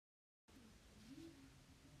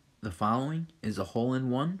The following is a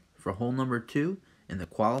hole-in-one for hole number 2 in the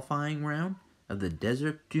qualifying round of the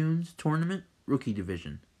Desert Dunes Tournament Rookie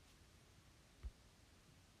Division.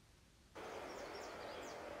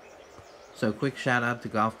 So quick shout out to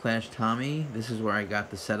Golf Clash Tommy. This is where I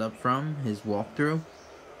got the setup from, his walkthrough.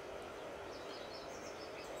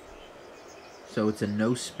 So it's a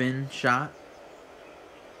no spin shot.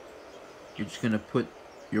 You're just going to put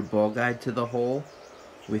your ball guide to the hole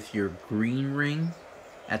with your green ring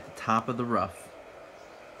at the top of the rough.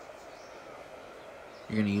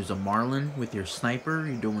 You're going to use a marlin with your sniper.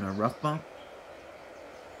 You're doing a rough bump.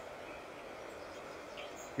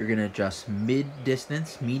 You're going to adjust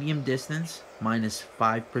mid-distance, medium distance, minus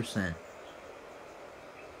 5%.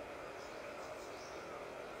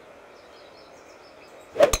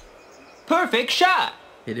 Perfect shot!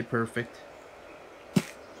 Hit it perfect.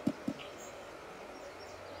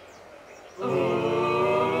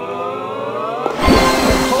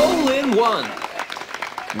 Hole-in-one!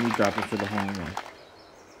 And you drop it for the hole-in-one.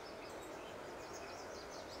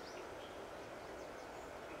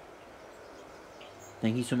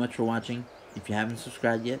 Thank you so much for watching. If you haven't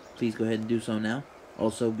subscribed yet, please go ahead and do so now.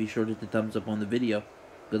 Also, be sure to hit the thumbs up on the video.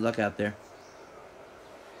 Good luck out there.